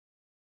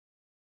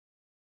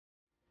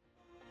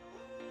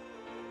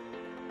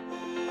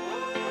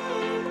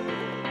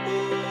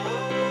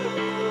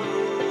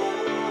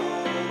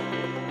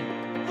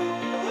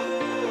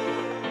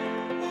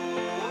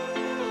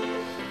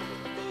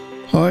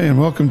Hi and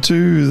welcome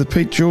to the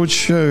Pete George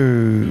Show.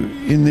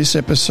 In this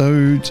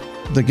episode,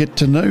 the Get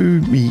to Know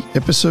Me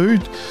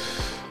episode,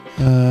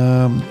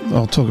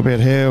 I'll talk about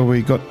how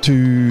we got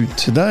to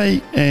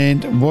today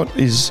and what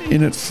is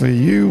in it for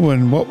you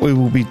and what we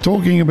will be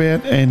talking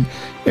about and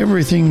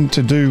everything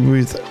to do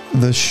with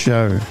the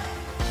show.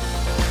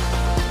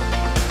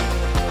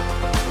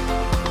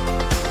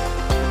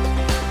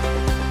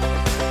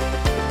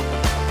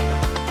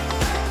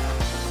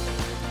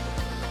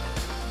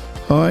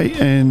 Hi,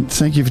 and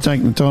thank you for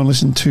taking the time to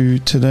listen to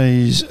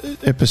today's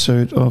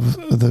episode of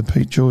the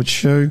Pete George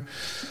Show.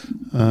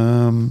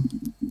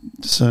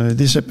 So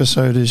this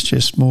episode is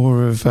just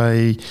more of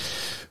a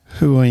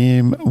who I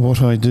am,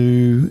 what I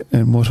do,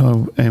 and what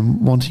I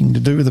am wanting to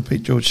do with the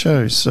Pete George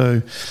Show.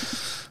 So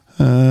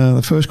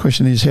the first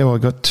question is how I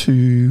got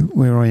to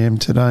where I am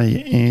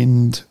today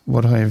and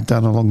what I have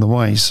done along the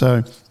way.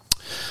 So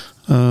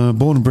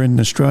born and bred in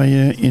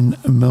Australia, in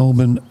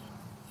Melbourne.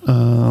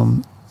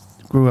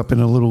 Grew up in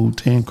a little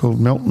town called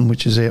Melton,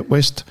 which is out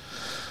west.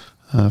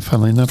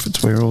 Funnily enough,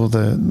 it's where all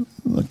the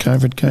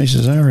COVID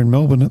cases are in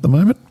Melbourne at the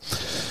moment.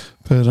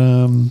 But,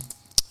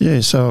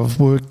 so I've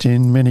worked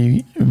in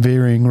many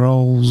varying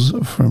roles,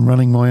 from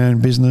running my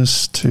own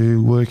business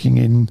to working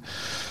in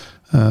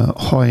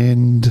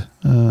high-end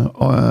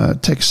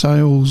tech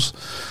sales,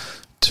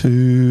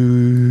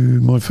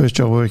 to my first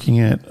job working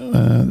at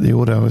the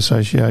Auto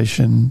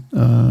Association,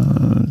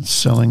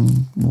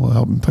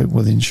 helping people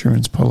with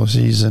insurance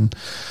policies, and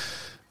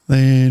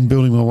then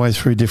building my way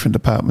through different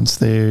departments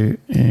there,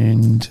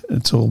 and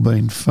it's all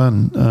been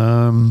fun.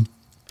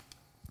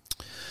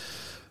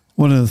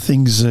 One of the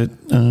things that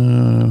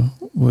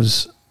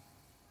was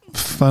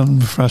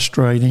fun,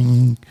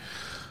 frustrating,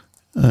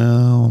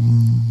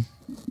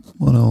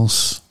 what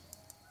else?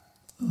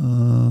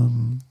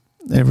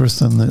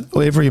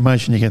 Every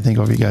emotion you can think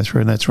of you go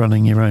through, and that's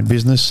running your own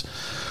business.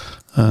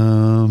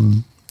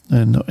 And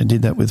I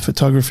did that with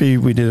photography.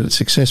 We did it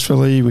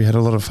successfully. We had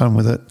a lot of fun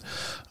with it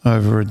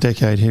over a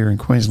decade here in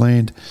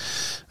Queensland,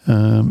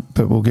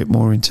 but we'll get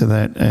more into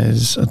that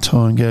as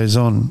time goes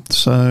on.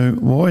 So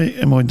why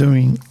am I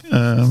doing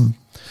a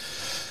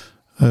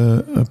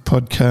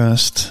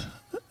podcast?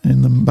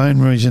 And the main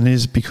reason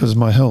is because of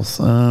my health.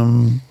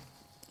 Over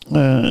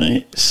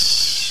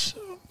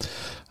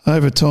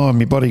time,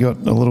 my body got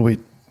a little bit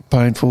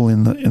painful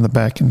in the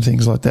back and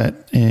things like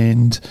that,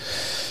 and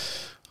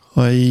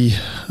I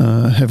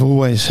have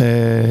always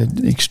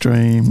had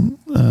extreme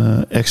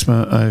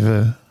eczema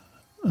over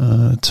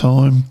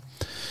time,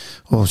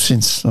 or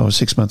since I was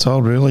 6 months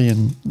old, really,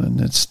 and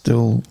it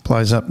still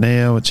plays up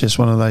now. It's just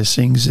one of those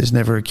things. There's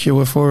never a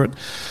cure for it.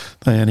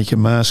 They only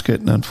can mask it,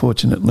 and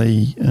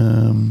unfortunately,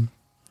 I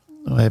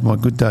have my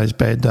good days,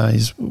 bad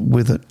days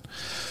with it.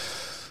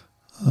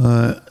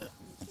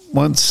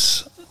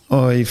 Once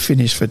I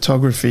finished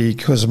photography,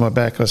 because of my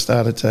back, I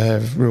started to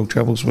have real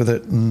troubles with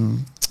it,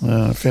 and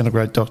I found a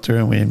great doctor,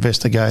 and we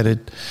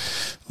investigated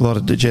a lot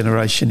of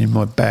degeneration in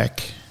my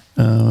back.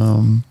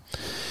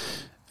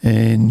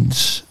 And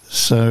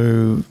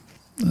so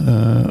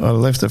I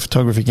left the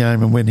photography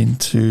game and went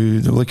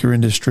into the liquor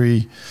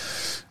industry,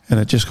 and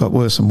it just got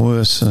worse and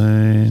worse.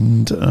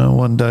 And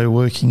one day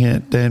working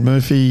at Dan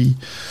Murphy,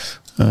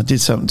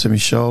 did something to my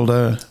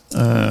shoulder,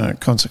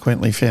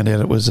 consequently found out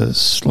it was a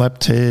slap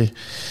tear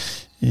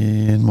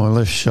in my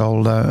left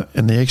shoulder,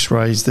 and the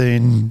x-rays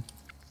then,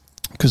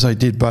 because I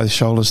did both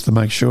shoulders to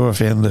make sure, I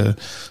found a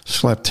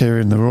slap tear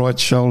in the right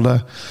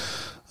shoulder,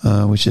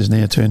 which has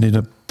now turned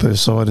into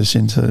bursitis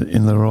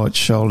in the right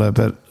shoulder,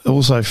 but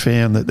also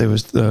found that there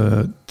was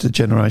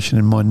degeneration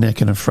in my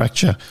neck and a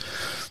fracture,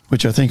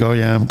 which I think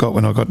I got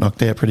when I got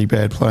knocked out pretty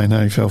bad playing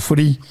AFL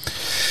footy.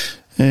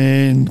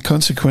 And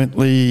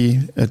consequently,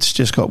 it's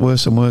just got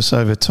worse and worse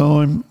over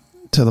time,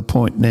 to the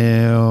point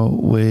now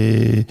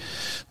where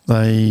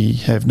they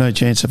have no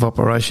chance of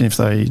operation. If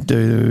they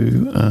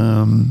do,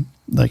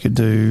 they could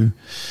do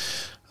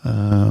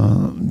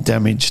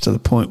damage to the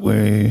point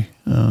where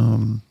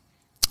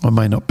I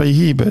may not be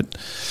here, but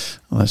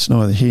that's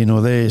neither here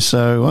nor there.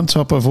 So on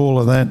top of all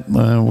of that,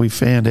 we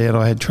found out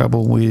I had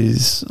trouble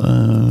with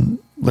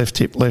left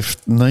hip,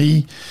 left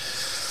knee.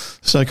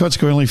 So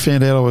consequently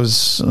found out I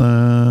was,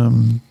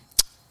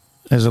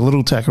 as a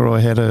little tacker, I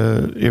had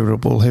a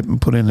irritable hip and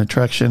put in a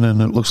traction,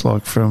 and it looks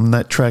like from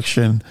that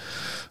traction,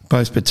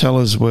 both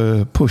patellas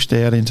were pushed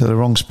out into the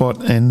wrong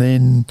spot, and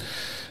then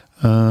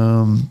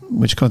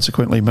which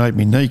consequently made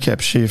me kneecap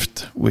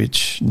shift,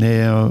 which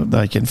now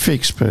they can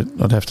fix, but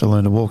I'd have to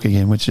learn to walk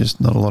again, which is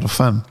not a lot of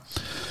fun.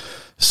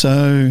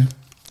 So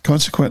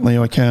consequently,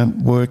 I can't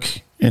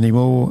work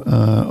anymore.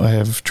 I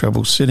have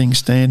trouble sitting,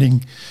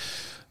 standing.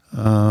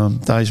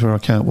 Days where I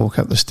can't walk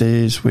up the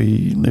stairs.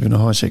 We live in a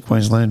high-set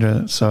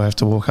Queenslander, so I have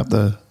to walk up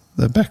the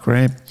back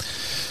ramp.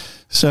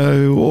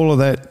 So all of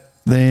that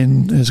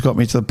then has got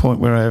me to the point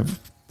where I have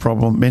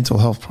mental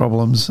health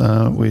problems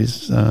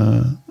with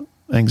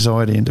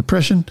anxiety and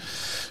depression,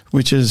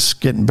 which is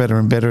getting better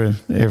and better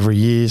every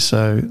year,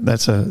 so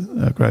that's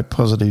a great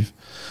positive.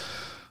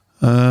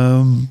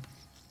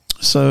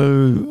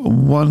 So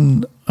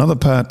one other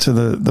part to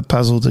the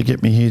puzzle to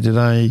get me here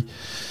today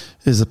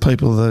is the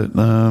people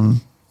that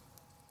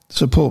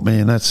support me,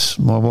 and that's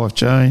my wife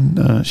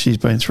Jane. She's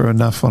been through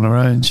enough on her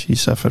own. She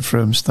suffered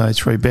from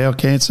stage 3 bowel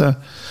cancer,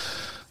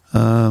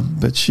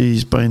 but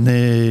she's been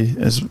there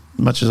as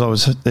much as I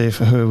was there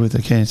for her with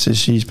the cancer.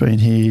 She's been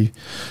here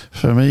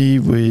for me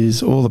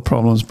with all the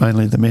problems,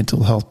 mainly the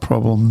mental health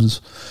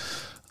problems,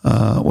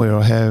 where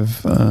I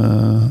have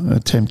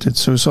attempted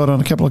suicide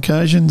on a couple of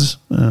occasions,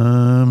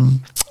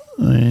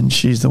 and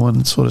she's the one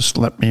that sort of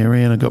slapped me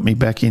around and got me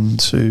back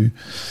into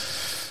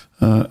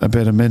a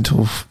better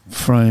mental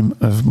frame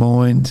of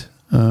mind.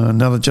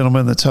 Another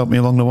gentleman that's helped me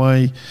along the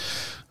way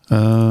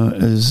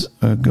is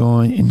a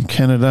guy in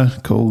Canada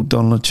called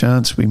Don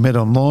LaChance. We met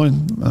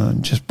online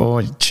just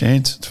by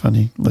chance. It's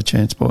funny,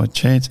 LaChance by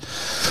chance.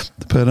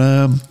 But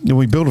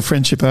we built a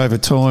friendship over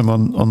time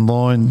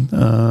online,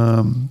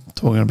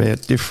 talking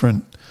about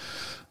different,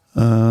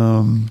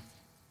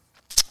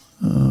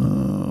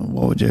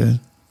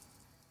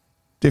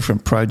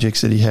 different projects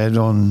that he had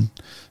on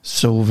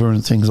silver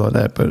and things like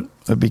that. But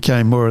it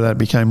became more of that,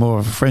 became more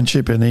of a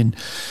friendship. And then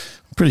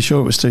I'm pretty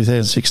sure it was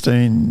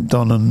 2016,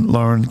 Don and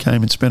Lauren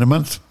came and spent a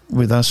month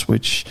with us,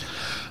 which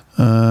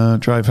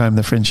drove home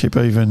the friendship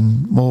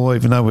even more,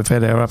 even though we've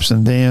had our ups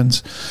and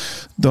downs.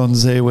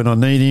 Don's there when I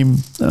need him.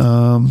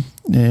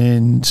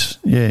 And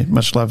yeah,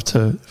 much love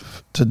to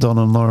Don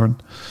and Lauren.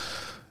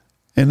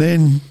 And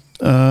then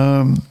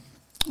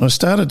I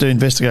started to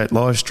investigate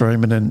live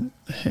streaming and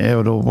how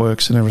it all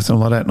works and everything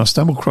like that. And I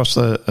stumbled across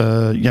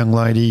a young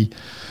lady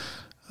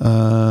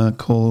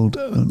called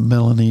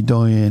Melanie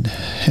Diane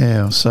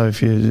Howe. So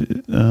if you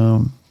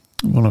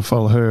want to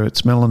follow her,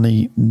 it's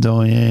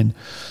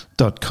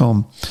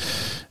melaniediane.com.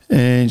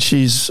 And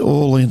she's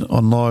all in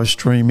on live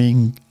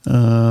streaming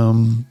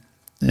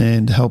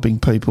and helping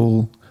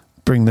people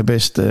bring the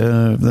best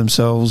of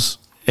themselves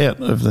out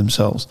of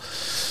themselves.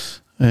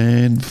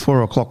 And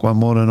 4 o'clock one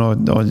morning, I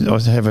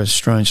have a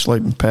strange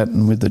sleeping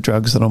pattern with the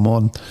drugs that I'm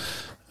on.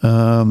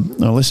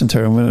 I listened to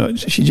her, and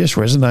she just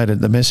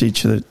resonated, the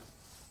message that,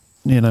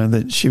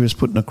 that she was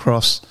putting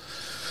across.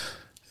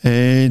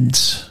 And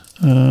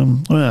I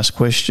ask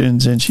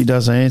questions, and she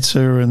does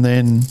answer. And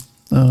then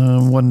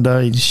one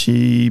day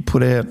she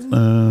put out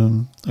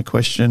a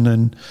question,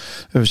 and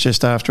it was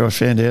just after I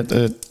found out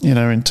that,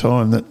 in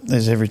time, that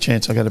there's every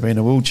chance I got to be in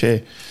a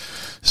wheelchair.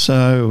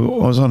 So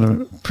I was on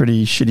a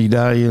pretty shitty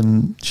day,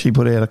 and she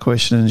put out a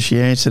question and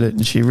she answered it,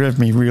 and she revved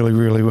me really,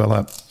 really well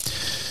up.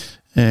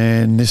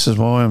 And this is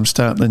why I'm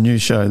starting the new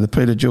show, the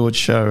Peter George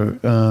Show,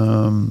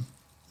 and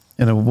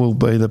it will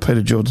be the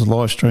Peter George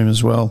live stream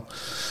as well.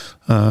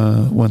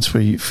 Once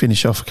we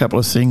finish off a couple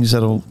of things,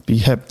 that'll be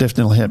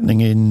definitely happening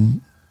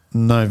in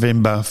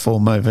November, for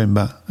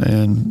Movember,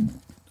 and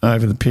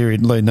over the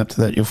period leading up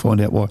to that, you'll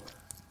find out why.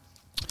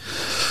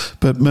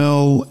 But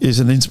Mel is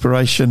an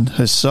inspiration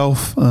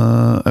herself,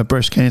 a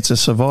breast cancer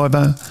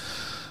survivor.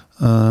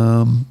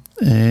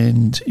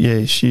 And,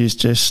 yeah, she is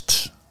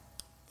just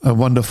a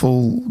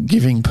wonderful,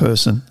 giving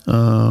person.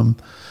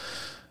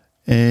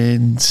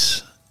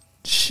 And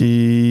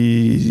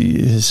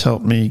she has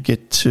helped me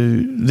get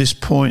to this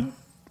point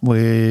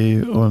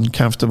where I'm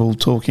comfortable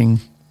talking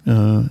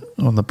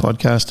on the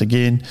podcast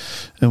again,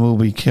 and will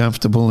be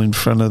comfortable in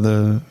front of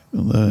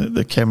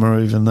the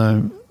camera, even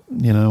though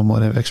I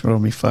might have eczema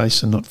on my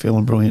face and not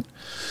feeling brilliant.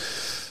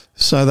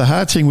 So the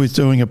hard thing with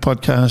doing a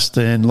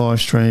podcast and live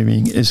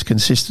streaming is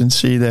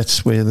consistency.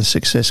 That's where the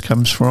success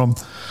comes from.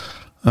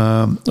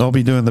 I'll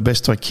be doing the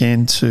best I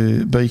can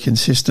to be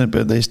consistent,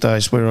 but there's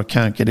days where I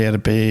can't get out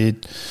of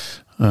bed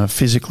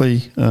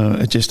physically.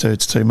 It just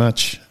hurts too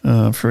much.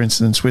 For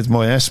instance, with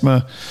my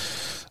asthma,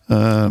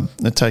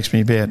 it takes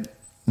me about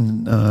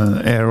an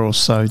hour or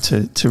so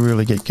to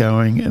really get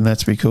going, and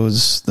that's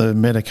because the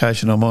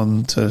medication I'm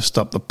on to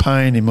stop the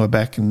pain in my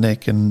back and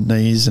neck and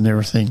knees and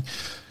everything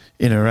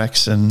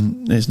interacts,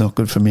 and it's not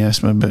good for me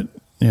asthma, but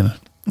you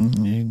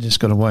just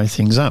got to weigh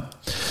things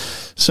up.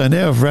 So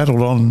now I've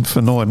rattled on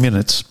for 9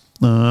 minutes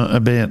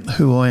about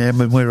who I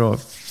am and where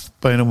I've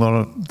been and what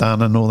I've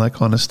done and all that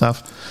kind of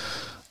stuff.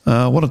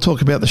 I want to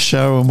talk about the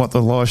show and what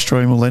the live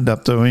stream will end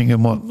up doing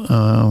and what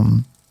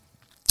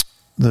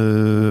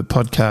the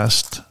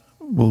podcast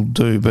will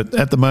do. But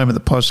at the moment,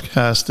 the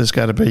podcast is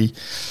going to be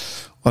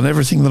on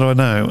everything that I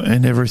know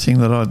and everything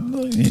that I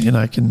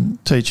can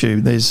teach you.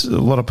 There's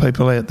a lot of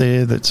people out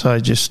there that say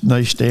just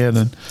niche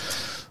down,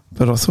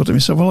 but I thought to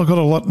myself, well, I've got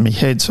a lot in my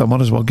head, so I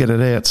might as well get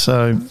it out.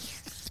 So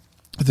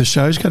the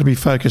show's going to be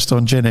focused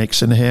on Gen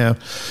X and how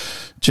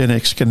Gen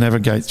X can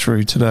navigate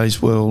through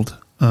today's world.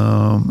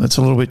 It's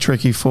a little bit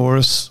tricky for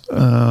us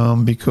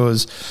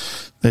because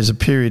there's a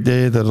period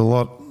there that a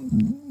lot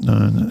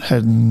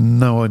had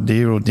no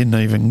idea or didn't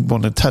even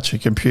want to touch a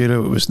computer.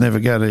 It was never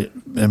going to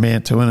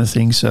amount to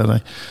anything, so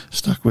they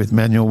stuck with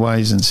manual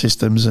ways and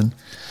systems. And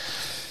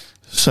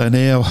so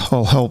now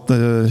I'll help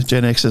the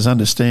Gen Xers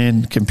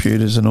understand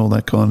computers and all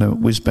that kind of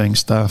whiz-bang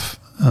stuff.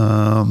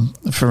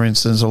 For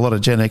instance, a lot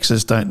of Gen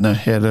Xers don't know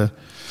how to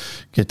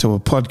get to a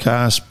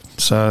podcast,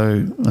 so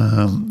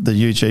the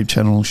YouTube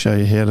channel will show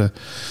you how to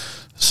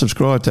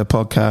subscribe to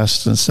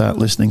podcasts and start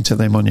listening to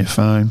them on your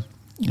phone.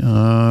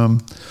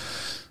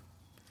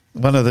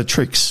 One of the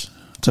tricks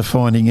to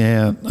finding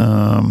out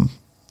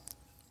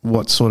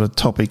what sort of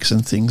topics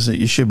and things that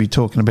you should be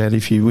talking about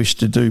if you wish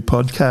to do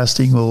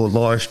podcasting or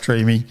live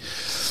streaming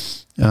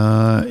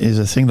is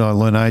a thing that I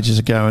learned ages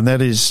ago, and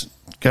that is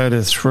go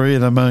to three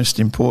of the most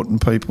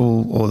important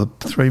people, or the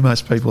three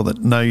most people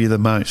that know you the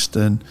most,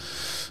 and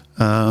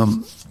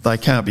they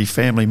can't be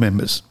family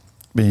members,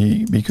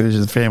 because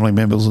the family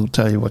members will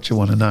tell you what you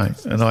want to know.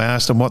 And I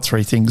asked them what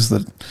three things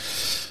that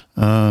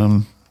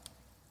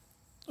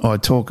I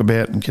talk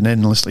about and can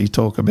endlessly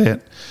talk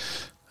about,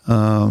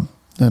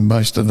 and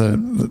most of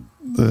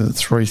the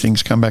three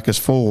things come back as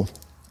four.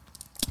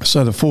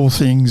 So the four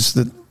things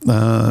that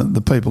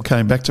the people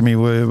came back to me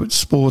were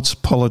sports,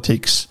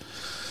 politics,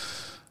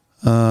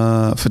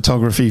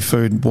 photography,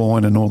 food,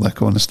 wine, and all that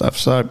kind of stuff.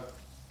 So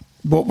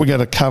what we're going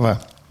to cover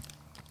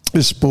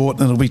is sport,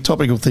 and it'll be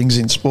topical things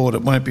in sport.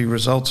 It won't be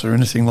results or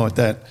anything like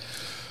that.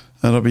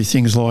 It'll be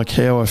things like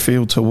how I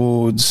feel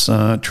towards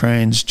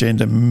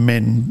transgender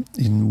men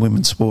in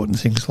women's sport and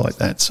things like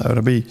that. So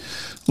it'll be a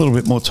little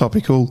bit more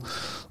topical.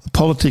 The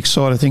politics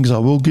side of things, I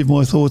will give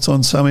my thoughts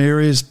on some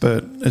areas,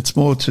 but it's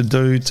more to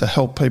do to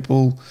help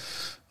people,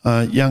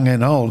 young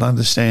and old,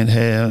 understand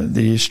how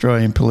the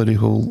Australian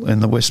political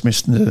and the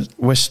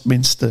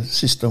Westminster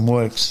system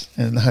works,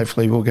 and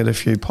hopefully we'll get a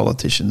few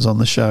politicians on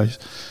the show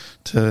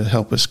to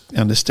help us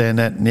understand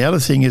that. And the other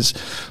thing is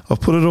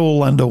I've put it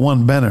all under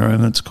one banner,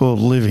 and it's called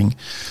Living,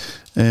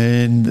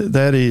 and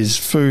that is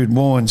food,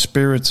 wine,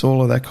 spirits,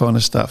 all of that kind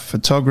of stuff,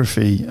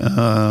 photography,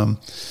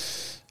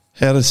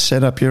 how to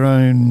set up your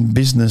own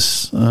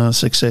business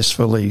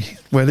successfully,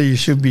 whether you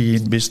should be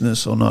in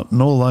business or not,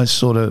 and all those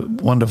sort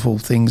of wonderful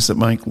things that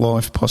make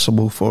life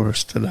possible for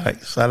us today.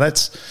 So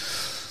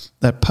that's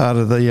that part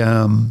of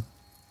the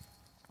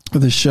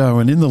show.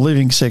 And in the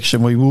living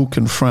section, we will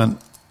confront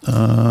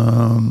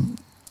some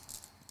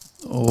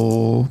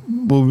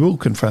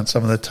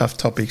of the tough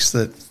topics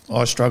that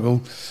I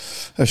struggle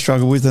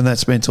with, and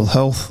that's mental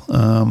health.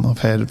 I've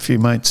had a few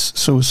mates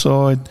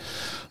suicide.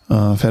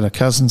 I've had a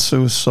cousin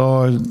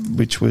suicide,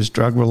 which was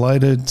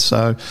drug-related.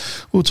 So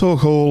we'll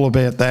talk all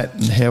about that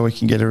and how we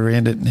can get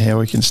around it and how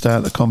we can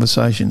start the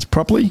conversations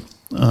properly.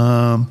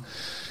 And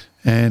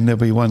there'll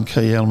be one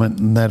key element,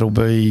 and that'll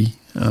be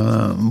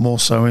more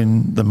so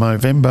in the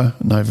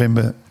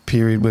November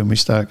period when we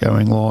start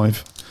going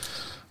live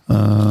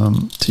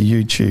to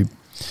YouTube.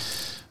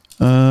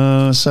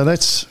 So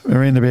that's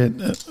around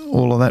about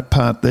all of that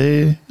part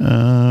there.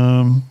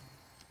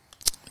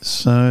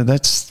 So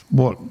that's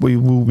what we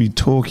will be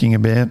talking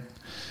about.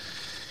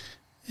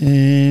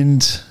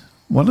 And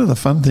one of the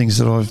fun things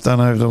that I've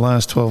done over the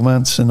last 12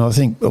 months, and I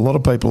think a lot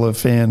of people have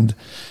found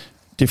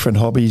different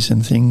hobbies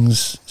and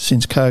things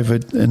since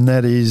COVID, and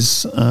that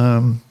is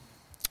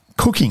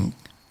cooking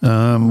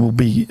will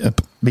be a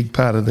big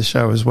part of the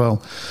show as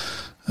well.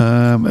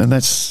 And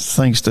that's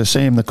thanks to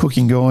Sam, the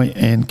cooking guy,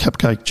 and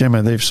Cupcake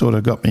Gemma. They've sort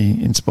of got me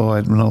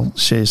inspired, and I'll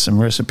share some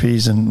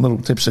recipes and little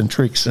tips and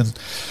tricks. And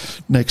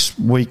next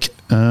week,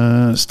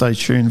 stay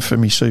tuned for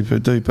me super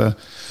duper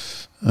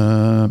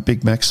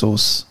Big Mac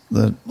sauce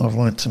that I've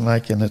learnt to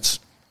make, and it's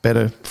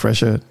better,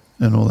 fresher,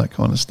 and all that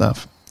kind of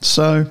stuff.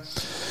 So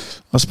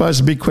I suppose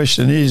the big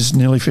question is,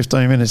 nearly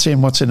 15 minutes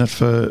in, what's in it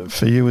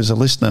for you as a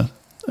listener?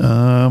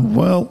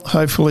 Well,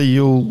 hopefully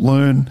you'll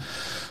learn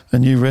a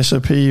new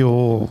recipe,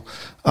 or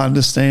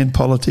understand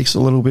politics a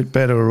little bit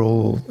better,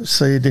 or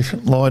see a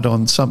different light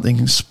on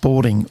something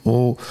sporting,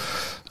 or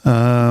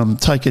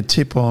take a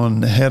tip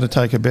on how to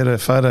take a better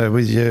photo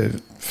with your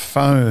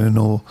phone,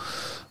 or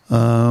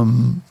how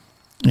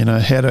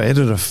to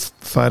edit a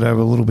photo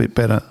a little bit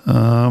better.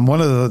 One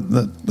of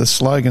the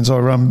slogans I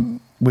run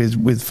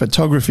with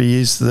photography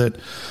is that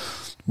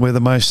we're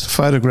the most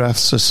photographed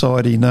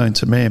society known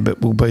to man,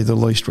 but will be the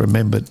least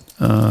remembered.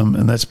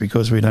 And that's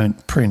because we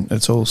don't print.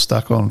 It's all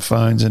stuck on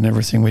phones and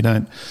everything. We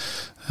don't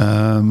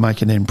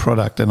make an end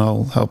product, and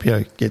I'll help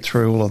you get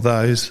through all of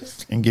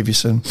those and give you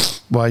some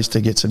ways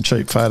to get some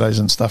cheap photos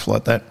and stuff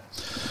like that.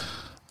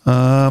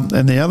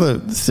 And the other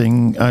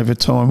thing over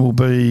time will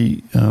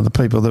be the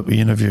people that we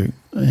interview,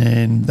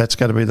 and that's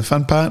going to be the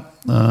fun part.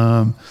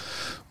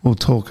 We'll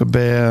talk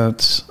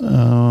about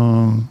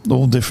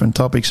all different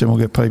topics, and we'll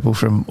get people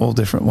from all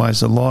different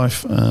ways of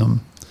life,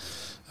 and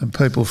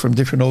people from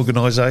different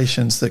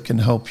organisations that can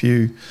help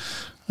you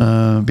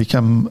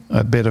become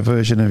a better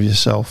version of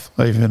yourself,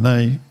 even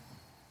though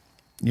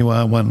you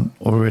are one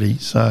already.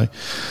 So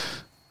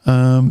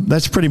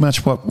that's pretty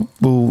much what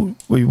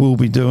we will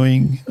be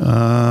doing.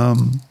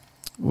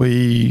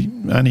 We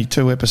only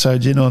 2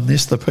 episodes in on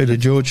this, the Peter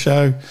George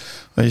Show.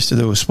 I used to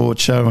do a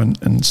sports show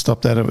and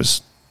stopped that. It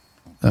was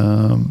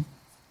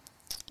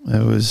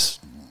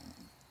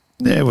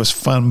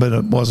fun, but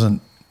it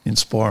wasn't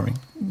inspiring.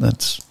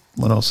 That's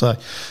what I'll say.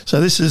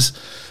 So this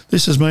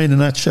is me in a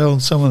nutshell.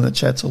 Someone that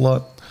chats a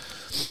lot.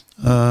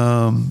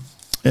 Our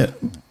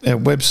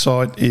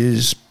website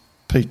is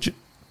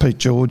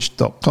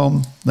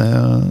petegeorge.com.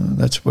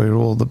 That's where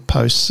all the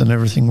posts and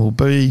everything will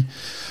be.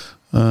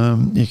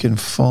 You can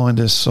find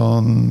us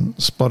on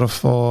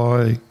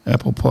Spotify,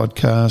 Apple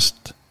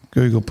Podcast,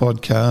 Google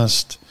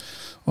Podcast,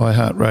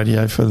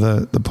 iHeartRadio for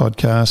the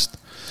podcast.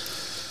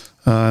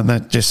 And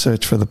that, just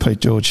search for the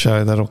Pete George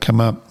Show. That'll come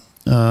up.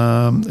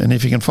 And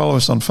if you can follow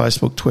us on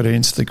Facebook, Twitter,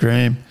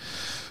 Instagram,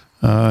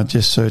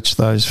 just search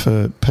those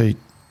for Pete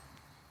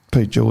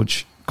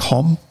George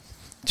Com.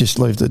 Just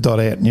leave the dot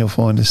out and you'll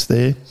find us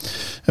there.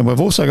 And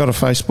we've also got a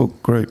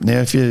Facebook group.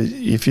 Now, if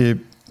you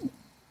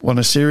want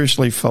to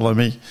seriously follow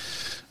me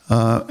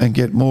and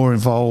get more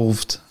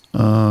involved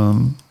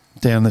down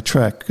the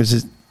track,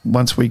 because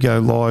once we go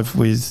live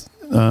with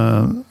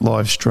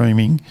live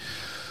streaming,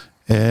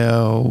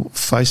 our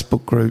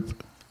Facebook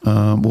group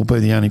will be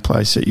the only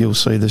place that you'll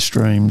see the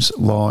streams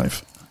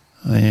live,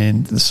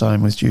 and the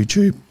same with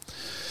YouTube.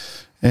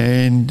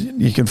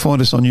 And you can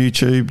find us on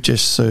YouTube.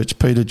 Just search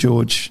Peter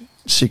George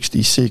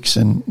 66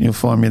 and you'll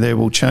find me there.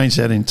 We'll change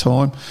that in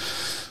time,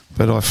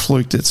 but I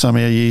fluked it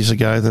somehow years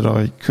ago that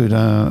I could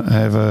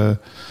have a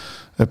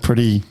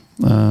pretty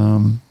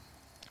domain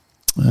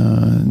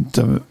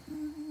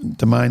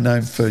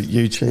name for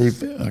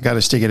YouTube. I got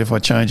to stick it. If I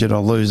change it,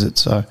 I'll lose it.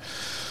 So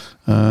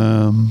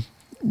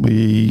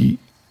we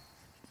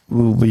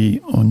will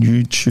be on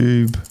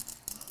YouTube.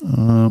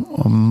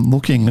 I'm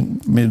looking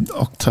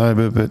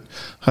mid-October, but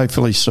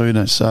hopefully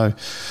sooner. So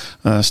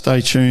stay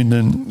tuned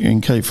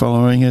and keep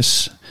following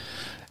us.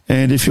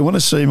 And if you want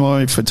to see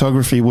my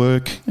photography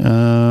work,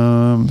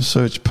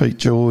 search Pete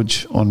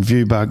George on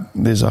Viewbug.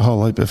 There's a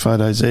whole heap of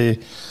photos there.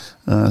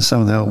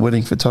 Some of our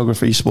wedding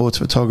photography, sports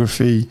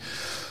photography,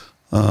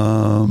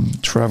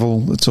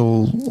 travel. It's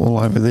all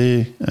over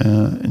there,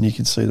 and you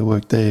can see the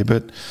work there.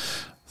 But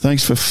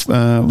thanks for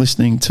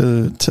listening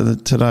to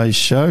today's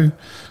show.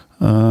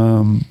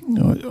 I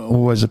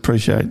always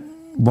appreciate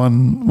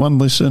one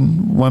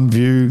listen, one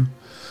view,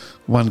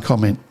 one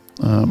comment.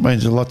 It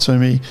means a lot to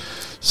me.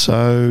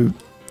 So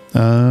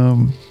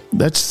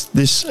that's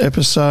this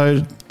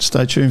episode.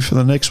 Stay tuned for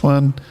the next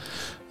one.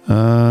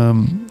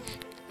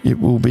 It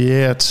will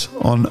be out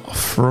on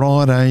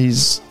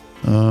Fridays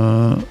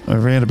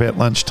around about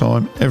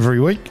lunchtime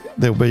every week.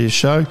 There'll be a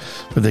show,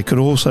 but there could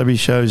also be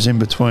shows in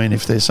between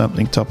if there's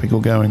something topical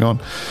going on.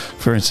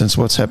 For instance,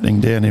 what's happening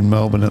down in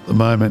Melbourne at the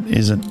moment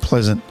isn't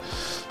pleasant.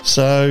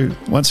 So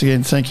once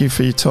again, thank you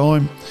for your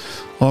time.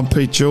 I'm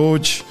Pete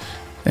George,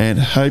 and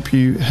hope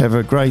you have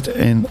a great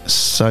and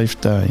safe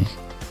day.